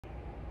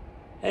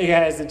Hey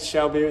guys, it's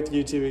Shelby with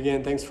YouTube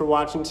again. Thanks for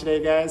watching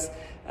today, guys.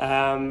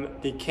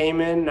 The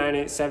Cayman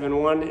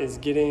 9871 is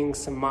getting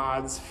some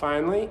mods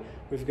finally.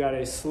 We've got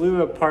a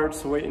slew of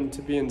parts waiting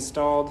to be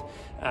installed,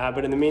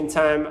 but in the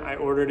meantime, I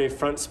ordered a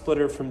front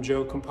splitter from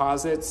Joe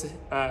Composites.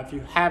 If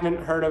you haven't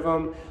heard of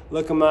him,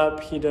 look him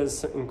up. He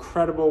does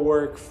incredible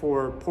work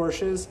for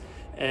Porsches,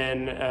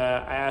 and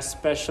I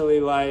especially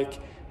like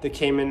the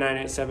Cayman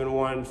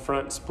 9871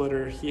 front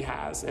splitter he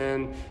has.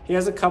 And he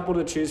has a couple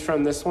to choose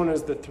from. This one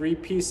is the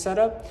 3-piece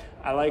setup.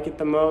 I like it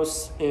the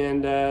most,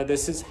 and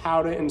this is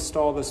how to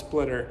install the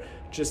splitter,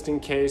 just in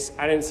case.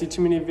 I didn't see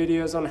too many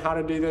videos on how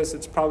to do this.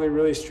 It's probably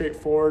really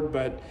straightforward,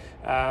 but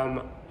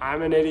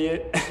I'm an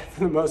idiot for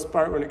the most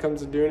part when it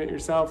comes to doing it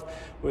yourself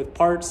with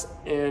parts,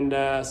 and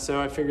so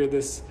I figured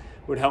this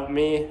would help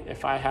me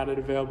if I had it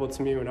available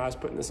to me when I was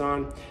putting this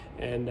on,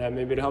 and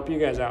maybe it'll help you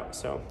guys out.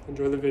 So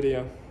enjoy the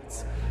video.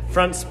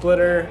 Front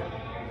splitter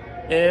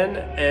in,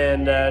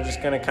 and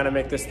just gonna kind of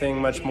make this thing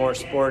much more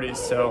sporty.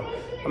 So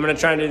I'm gonna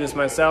try and do this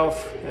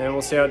myself, and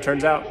we'll see how it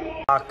turns out.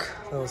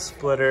 Little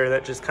splitter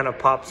that just kind of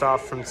pops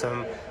off from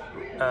some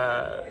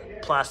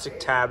plastic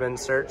tab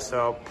insert. So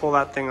I'll pull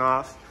that thing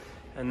off,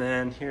 and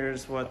then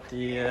here's what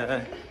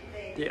the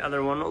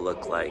other one will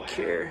look like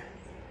here.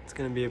 It's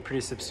gonna be a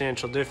pretty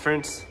substantial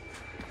difference.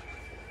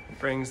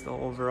 Brings the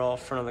overall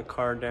front of the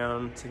car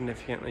down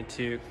significantly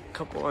to a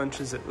couple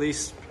inches at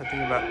least. I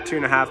think about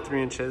 2.5,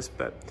 3 inches,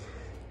 but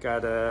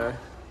got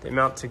they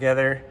mount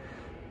together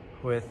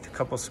with a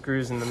couple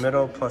screws in the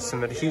middle plus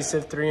some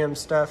adhesive 3M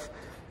stuff,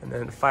 and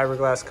then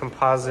fiberglass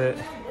composite.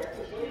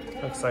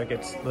 Looks like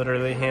it's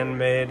literally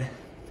handmade.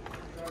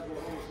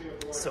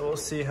 So we'll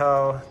see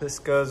how this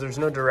goes. There's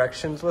no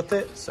directions with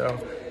it, so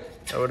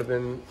that would have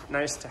been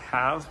nice to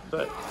have,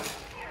 but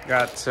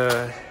got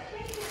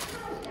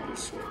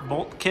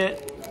bolt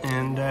kit,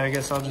 and I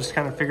guess I'll just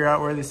kind of figure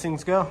out where these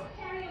things go.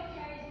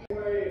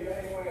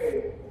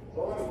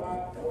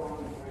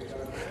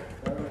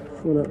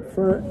 One up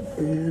front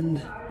and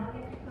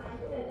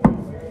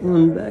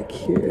one back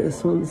here.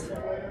 This one's a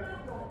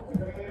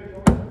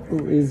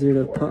little easier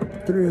to pop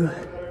through.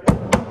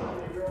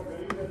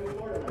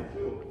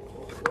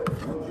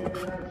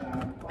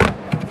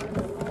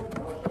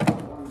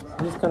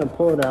 So just kind of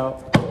pull it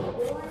out,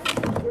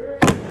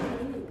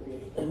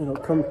 it'll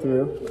come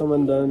through, come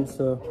undone.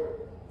 So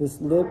this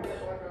lip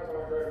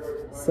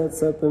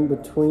sets up in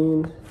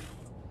between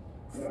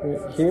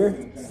right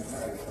here.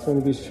 So I'm going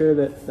to be sure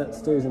that that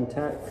stays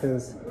intact,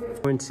 because it's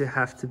going to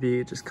have to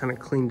be just kind of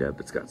cleaned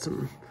up. It's got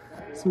some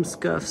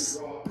scuffs,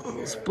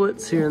 little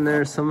splits here and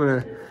there. So I'm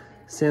going to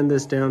sand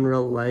this down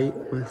real light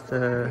with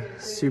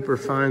super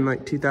fine,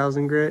 like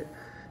 2000 grit,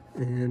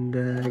 and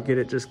get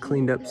it just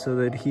cleaned up so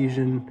the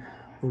adhesion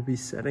will be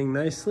setting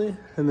nicely.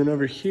 And then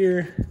over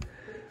here,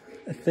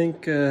 I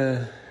think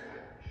I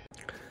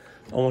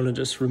want to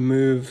just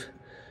remove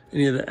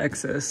any of the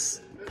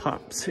excess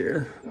pops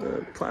here,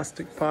 the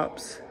plastic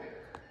pops.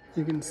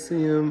 You can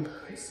see them.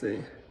 Let's see.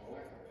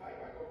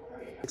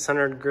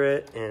 600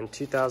 grit and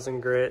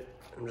 2000 grit.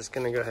 I'm just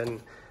going to go ahead and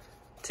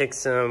take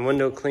some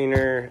window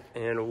cleaner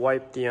and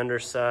wipe the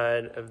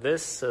underside of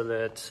this so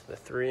that the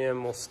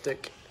 3M will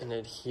stick and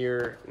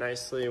adhere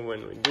nicely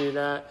when we do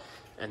that.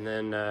 And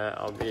then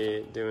I'll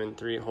be doing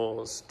 3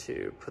 holes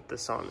to put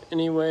this on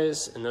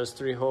anyways. And those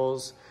 3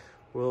 holes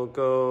will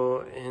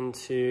go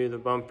into the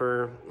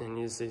bumper and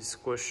use these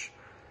squish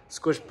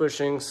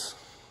bushings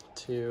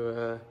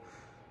to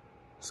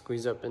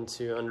squeeze up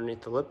into underneath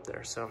the lip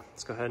there. So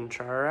let's go ahead and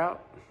try her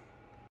out.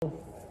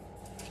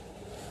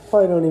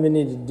 Probably don't even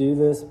need to do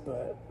this,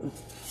 but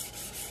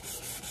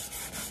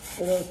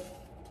it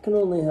can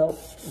only help.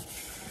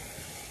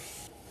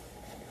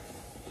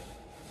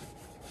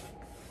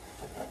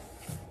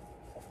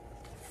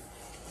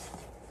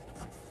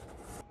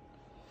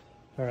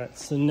 All right,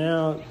 so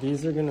now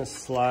these are gonna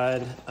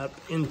slide up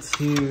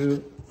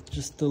into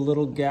just the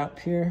little gap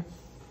here.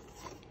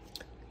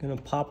 Gonna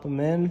pop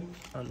them in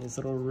on these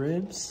little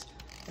ribs,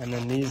 and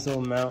then these will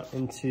mount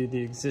into the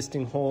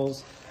existing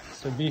holes.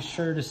 So be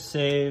sure to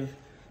save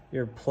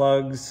your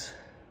plugs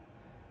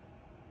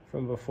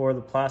from before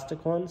the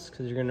plastic ones,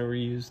 because you're gonna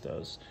reuse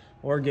those,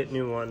 or get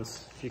new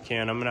ones if you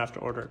can. I'm gonna have to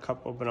order a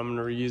couple, but I'm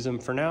gonna reuse them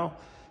for now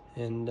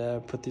and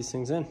put these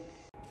things in.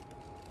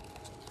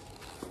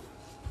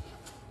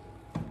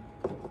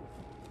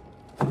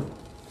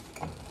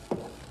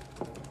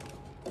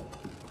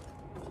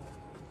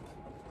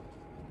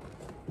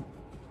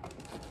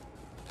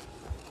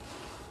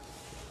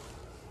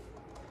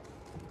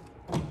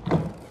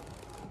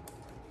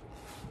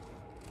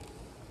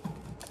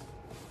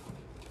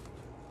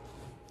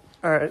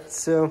 All right,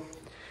 so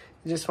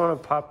you just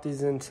want to pop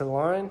these into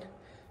line.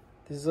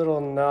 These little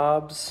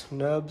nubs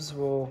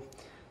will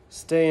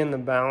stay in the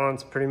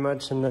balance pretty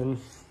much, and then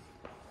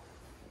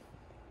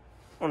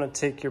want to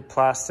take your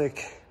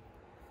plastic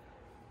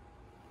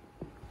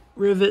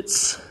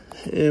rivets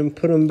and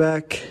put them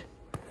back.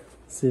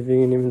 See if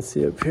you can even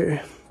see up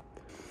here.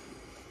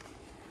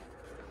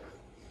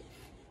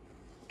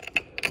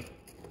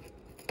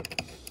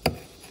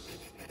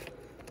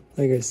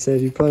 Like I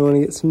said, you probably want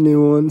to get some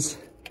new ones.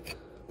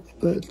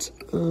 but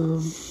we'll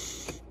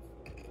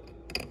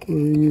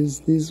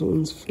use these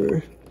ones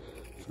for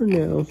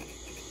now.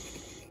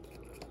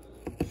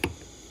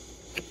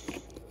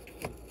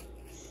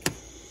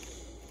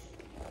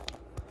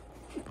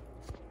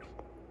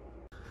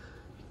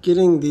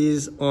 Getting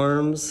these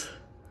arms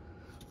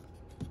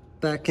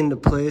back into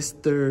place,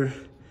 they're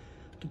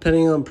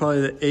depending on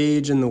probably the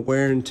age and the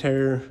wear and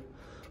tear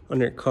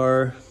on your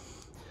car.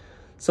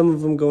 Some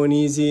of them going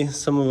easy,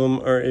 some of them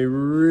are a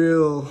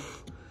real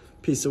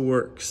piece of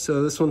work.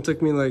 So this one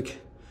took me like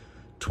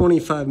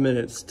 25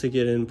 minutes to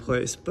get in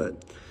place,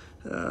 but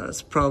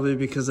it's probably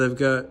because I've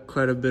got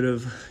quite a bit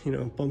of,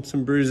 bumps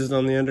and bruises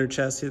on the under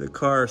chassis of the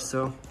car.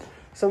 So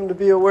something to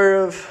be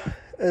aware of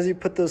as you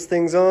put those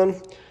things on.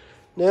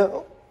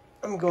 Now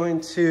I'm going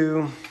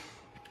to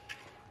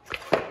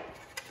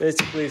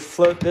basically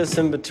float this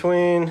in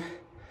between,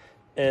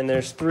 and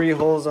there's 3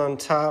 holes on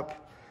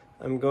top.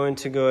 I'm going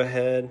to go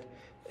ahead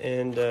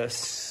and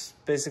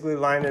basically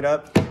line it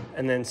up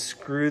and then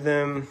screw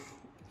them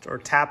or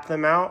tap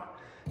them out,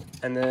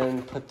 and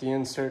then put the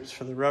inserts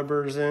for the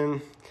rubbers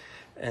in,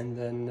 and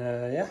then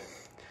yeah,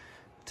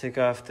 take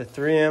off the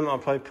 3M. I'll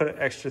probably put an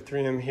extra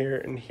 3M here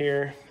and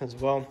here as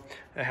well.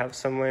 I have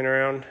some laying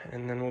around,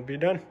 and then we'll be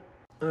done.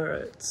 All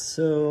right,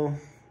 so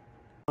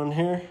on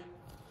here,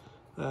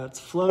 it's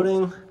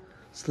floating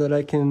so that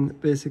I can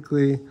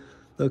basically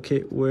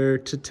locate where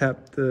to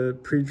tap the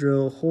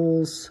pre-drill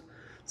holes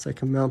so I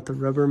can mount the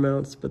rubber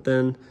mounts, but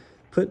then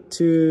put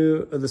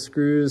 2 of the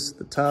screws,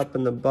 the top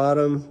and the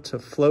bottom, to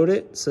float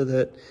it so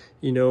that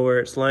you know where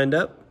it's lined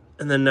up.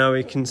 And then now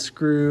we can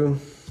screw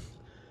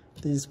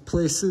these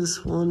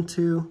places 1,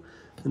 2,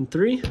 and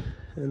 3,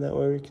 and that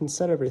way we can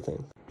set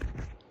everything.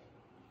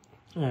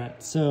 All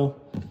right, so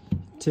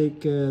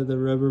take the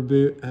rubber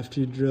boot after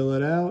you drill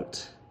it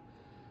out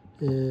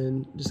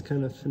and just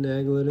kind of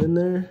finagle it in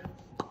there.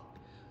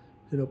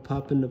 It'll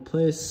pop into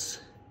place,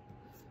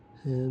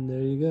 and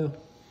there you go.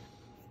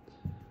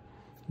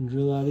 And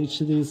drill out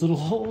each of these little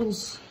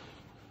holes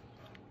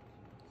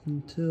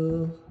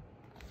until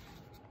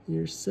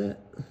you're set.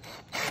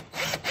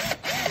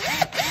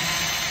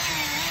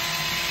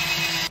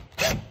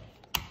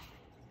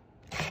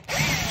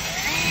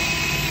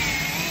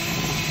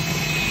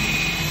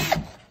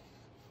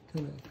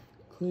 Kind of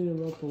clean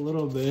them up a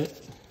little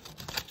bit.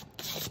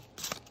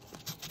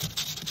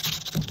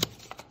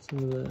 Some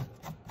of the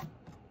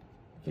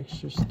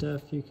extra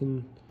stuff, you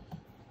can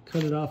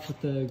cut it off with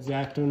the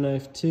X-Acto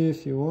knife too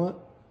if you want,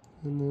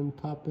 and then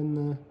pop in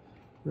the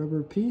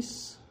rubber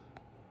piece.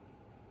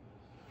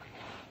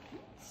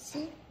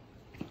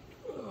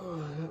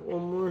 Oh, I got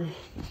one more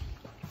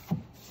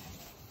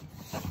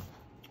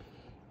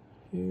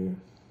here.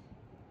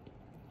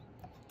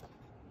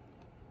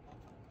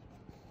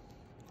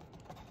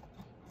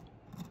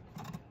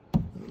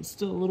 It's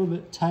still a little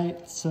bit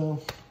tight, so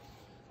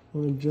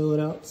I'm going to drill it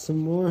out some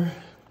more.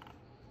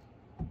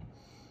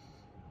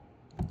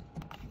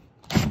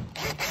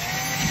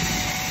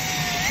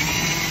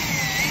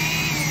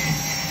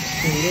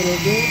 A little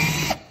bit,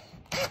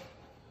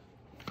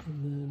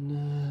 and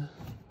then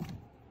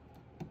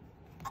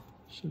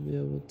should be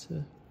able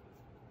to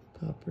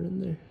pop her in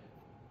there.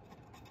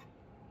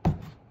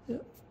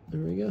 Yep,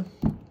 there we go.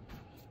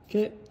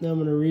 Okay, now I'm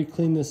going to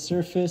re-clean the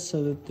surface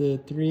so that the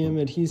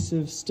 3M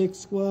adhesive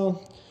sticks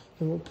well,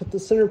 and we'll put the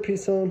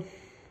centerpiece on.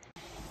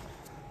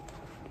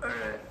 All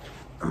right,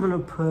 I'm going to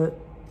put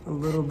a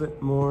little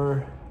bit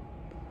more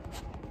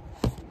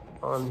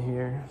on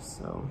here,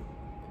 so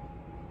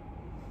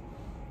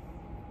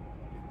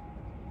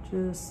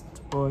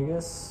well, I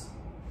guess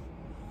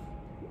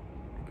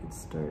I could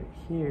start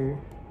here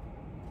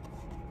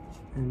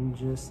and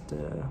just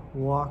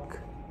walk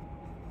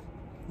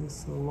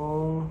this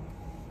along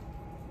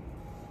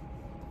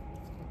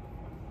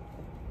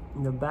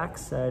the back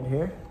side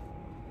here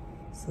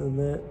so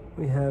that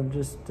we have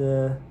just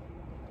a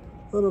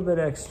little bit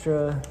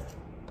extra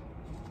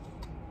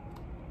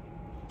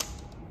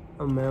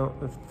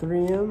amount of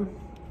 3M.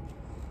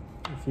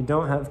 If you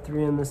don't have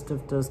 3M, this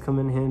stuff does come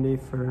in handy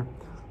for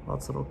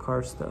lots of little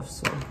car stuff.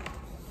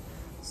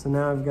 So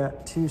now I've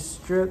got 2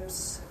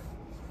 strips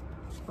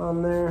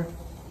on there.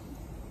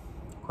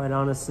 Quite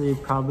honestly,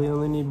 probably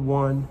only need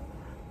 1,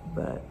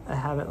 but I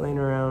have it laying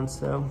around,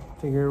 so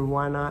figure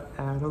why not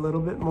add a little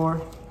bit more.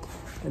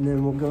 And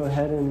then we'll go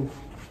ahead and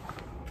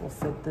we'll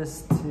fit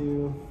this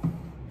to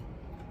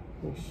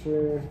make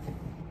sure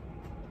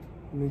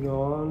when we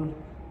go on,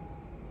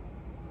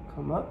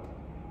 come up,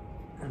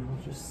 and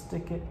we'll just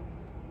stick it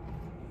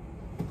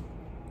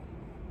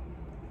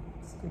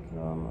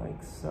on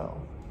like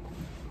so.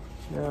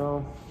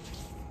 Now,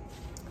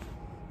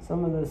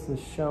 some of this is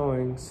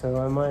showing, so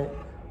I might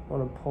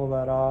want to pull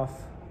that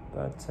off,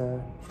 but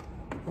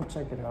we'll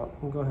check it out.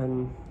 We'll go ahead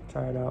and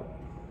try it out.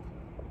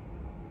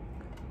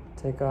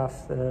 Take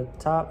off the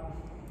top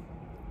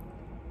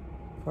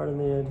part of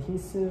the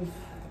adhesive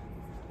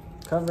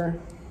cover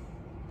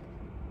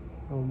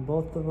on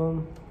both of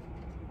them.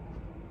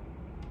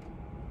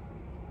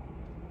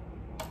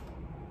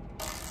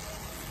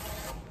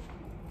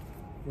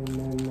 And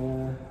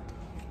then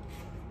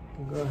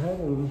we'll go ahead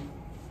and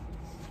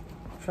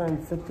try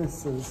and fit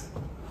this as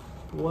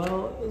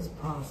well as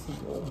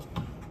possible.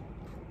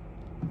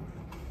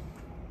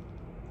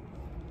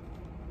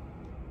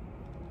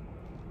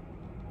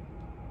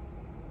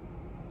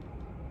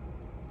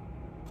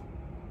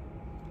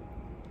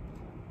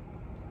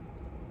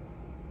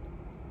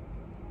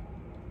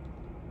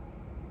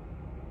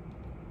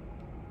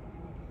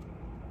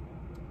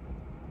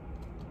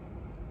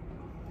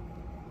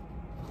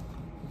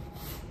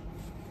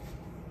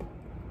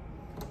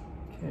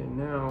 Okay,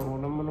 now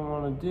what I'm gonna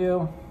wanna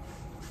do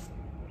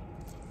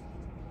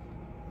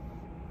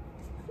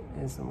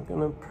is I'm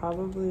gonna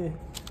probably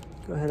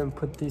go ahead and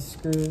put these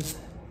screws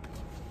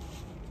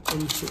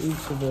into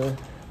each of the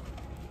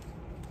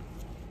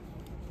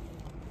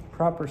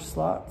proper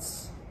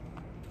slots.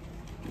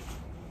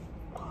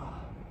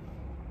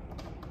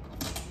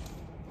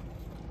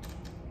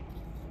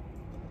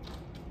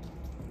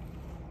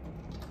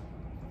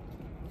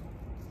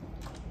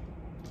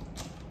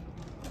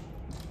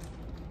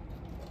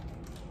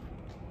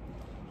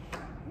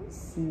 Let's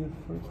see if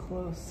we're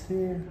close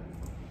here.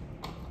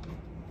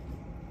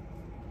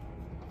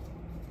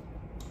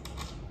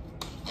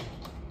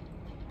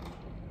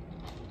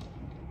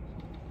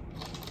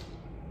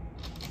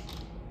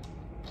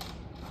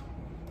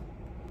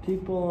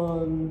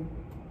 People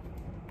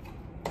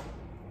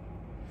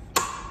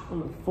on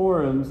the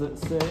forums that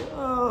say,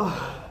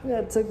 oh, yeah,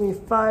 it took me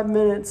 5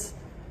 minutes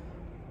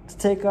to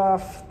take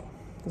off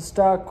the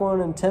stock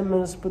one and 10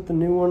 minutes to put the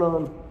new one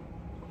on.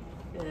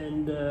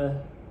 And I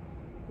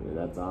mean,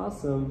 that's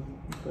awesome,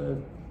 but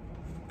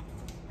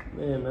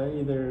man, I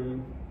either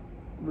am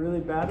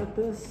really bad at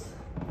this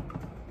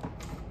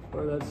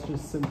or that's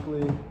just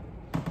simply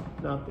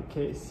not the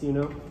case, you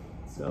know?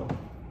 So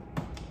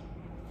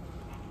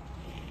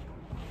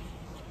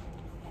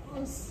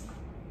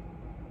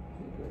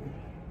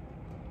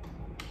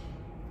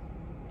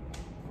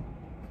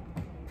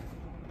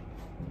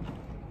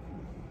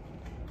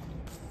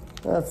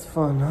that's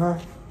fun, huh?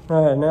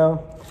 All right,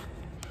 now.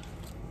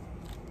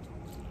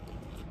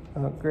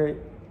 Oh, great.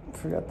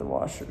 Forgot the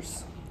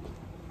washers.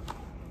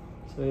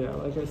 So yeah,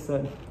 like I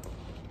said,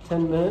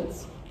 10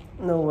 minutes?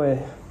 No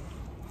way.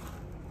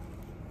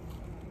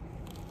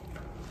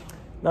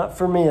 Not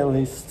for me, at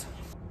least.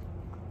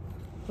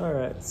 All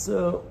right,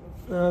 so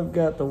now I've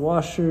got the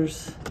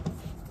washers,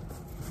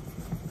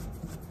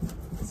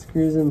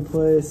 screws in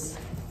place,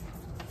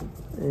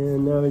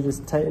 and now we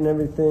just tighten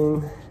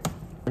everything.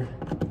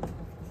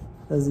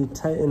 As you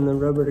tighten the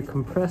rubber to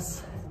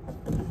compress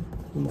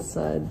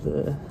inside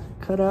the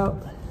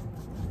cutout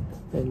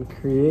and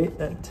create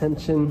that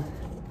tension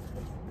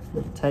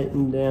and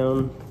tighten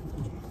down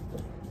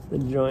the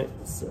joint.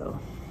 So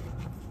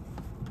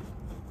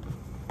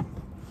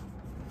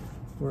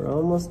we're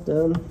almost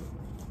done.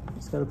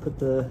 Just gotta put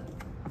the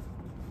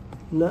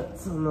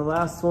nuts on the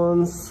last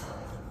ones,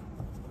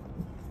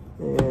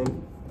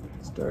 and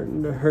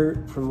starting to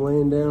hurt from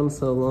laying down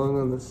so long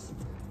on this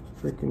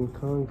freaking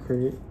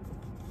concrete.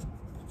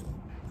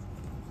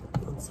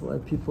 That's why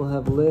people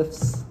have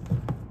lifts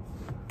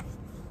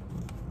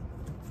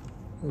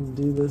and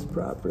do this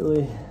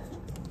properly.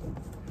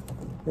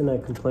 And I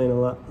complain a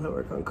lot when I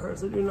work on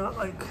cars. I do not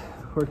like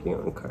working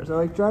on cars. I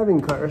like driving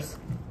cars.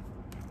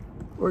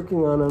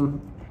 Working on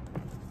them,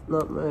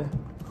 not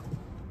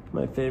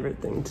my favorite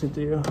thing to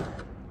do.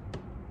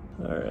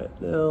 All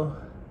right, now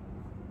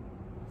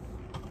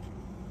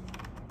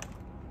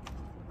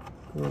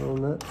little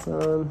nuts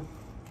on.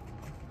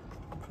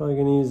 Probably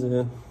gonna use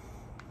a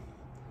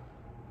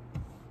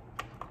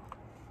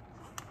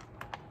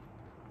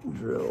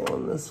drill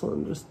on this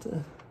one just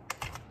to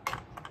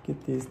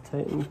get these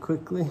tightened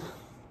quickly.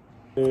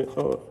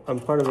 Oh, I'm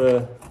part of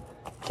a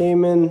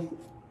Cayman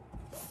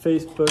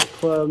Facebook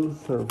club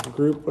or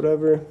group,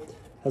 whatever.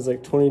 Has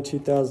like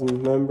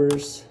 22,000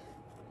 members,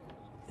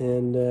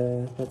 and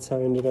that's how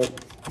I ended up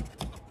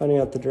finding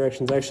out the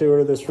directions. I actually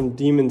ordered this from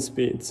Demon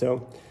Speed,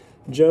 so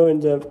Joe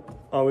ended up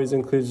always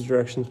includes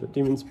directions, but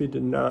Demon Speed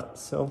did not.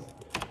 So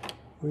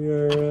we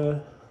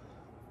are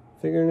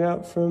figuring it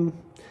out from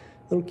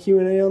a little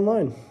Q&A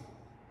online.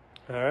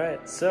 All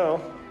right,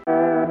 so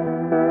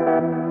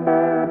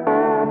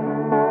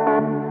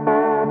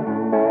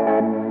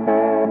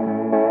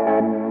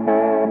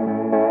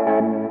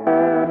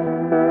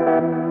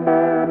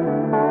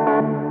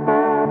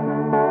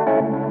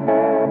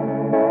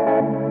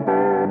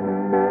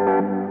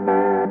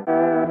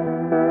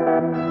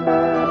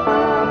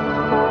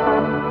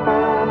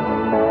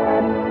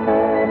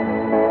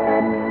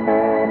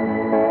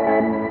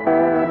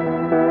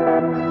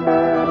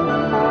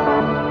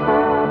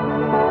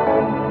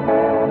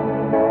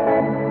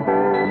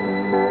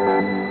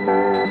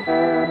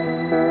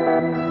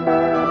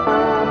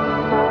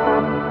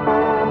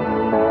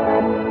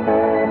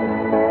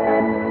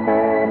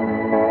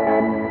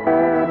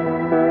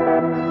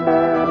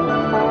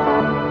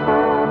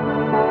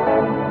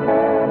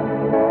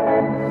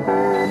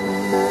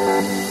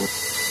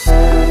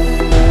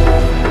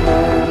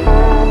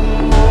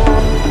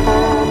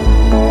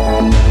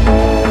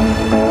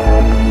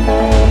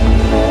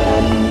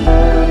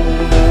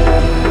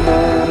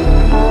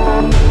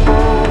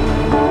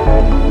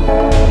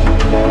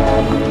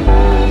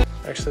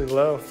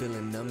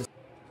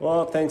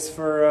Well, thanks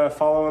for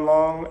following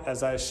along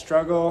as I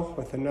struggle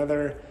with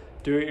another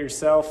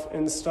do-it-yourself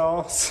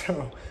install.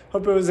 So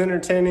hope it was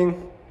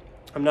entertaining.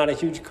 I'm not a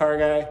huge car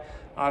guy,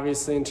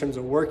 obviously, in terms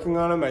of working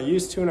on them. I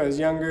used to when I was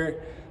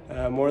younger,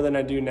 more than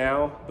I do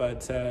now,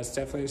 but it's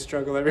definitely a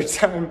struggle every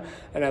time,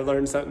 and I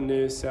learned something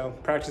new. So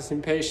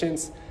practicing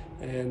patience,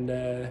 and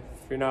if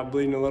you're not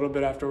bleeding a little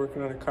bit after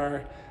working on a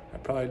car, I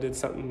probably did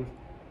something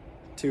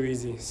too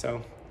easy.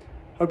 So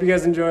hope you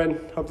guys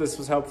enjoyed. Hope this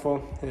was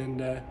helpful,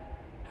 and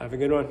have a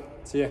good one.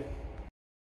 See ya.